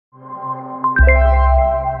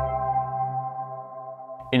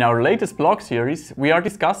In our latest blog series, we are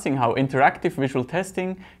discussing how interactive visual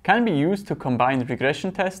testing can be used to combine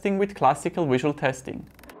regression testing with classical visual testing.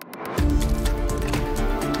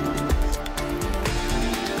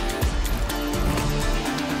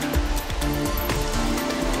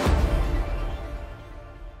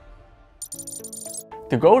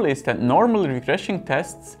 The goal is that normal regression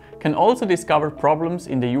tests can also discover problems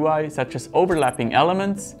in the UI such as overlapping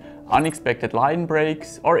elements, unexpected line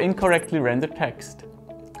breaks, or incorrectly rendered text.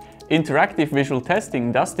 Interactive visual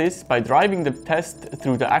testing does this by driving the test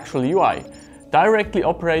through the actual UI, directly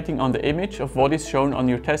operating on the image of what is shown on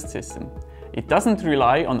your test system. It doesn't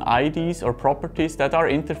rely on IDs or properties that are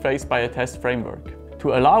interfaced by a test framework.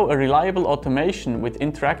 To allow a reliable automation with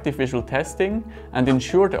interactive visual testing and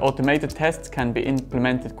ensure the automated tests can be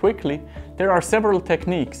implemented quickly, there are several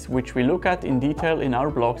techniques which we look at in detail in our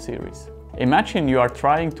blog series. Imagine you are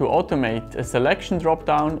trying to automate a selection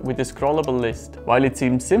drop-down with a scrollable list. While it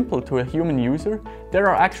seems simple to a human user, there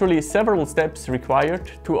are actually several steps required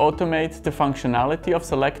to automate the functionality of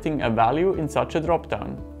selecting a value in such a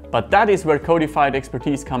drop-down. But that is where Codified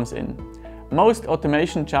Expertise comes in. Most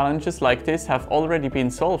automation challenges like this have already been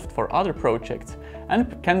solved for other projects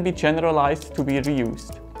and can be generalized to be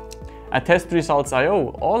reused. At Test Results IO,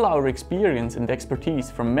 all our experience and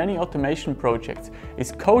expertise from many automation projects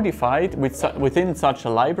is codified within such a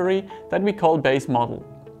library that we call base model.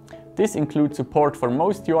 This includes support for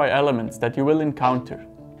most UI elements that you will encounter.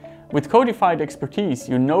 With Codified Expertise,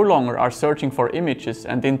 you no longer are searching for images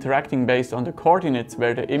and interacting based on the coordinates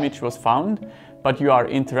where the image was found, but you are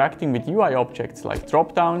interacting with UI objects like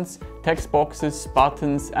drop-downs, text boxes,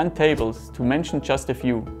 buttons, and tables, to mention just a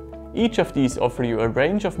few. Each of these offer you a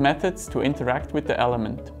range of methods to interact with the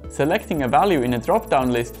element. Selecting a value in a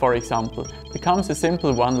drop-down list, for example, becomes a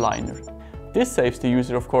simple one-liner. This saves the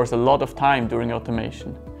user, of course, a lot of time during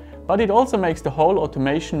automation. But it also makes the whole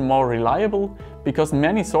automation more reliable, because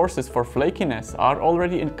many sources for flakiness are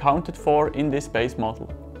already accounted for in this base model.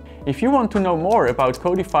 If you want to know more about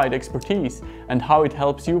Codified Expertise and how it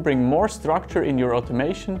helps you bring more structure in your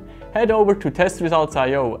automation, head over to Test Results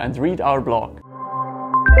IO and read our blog.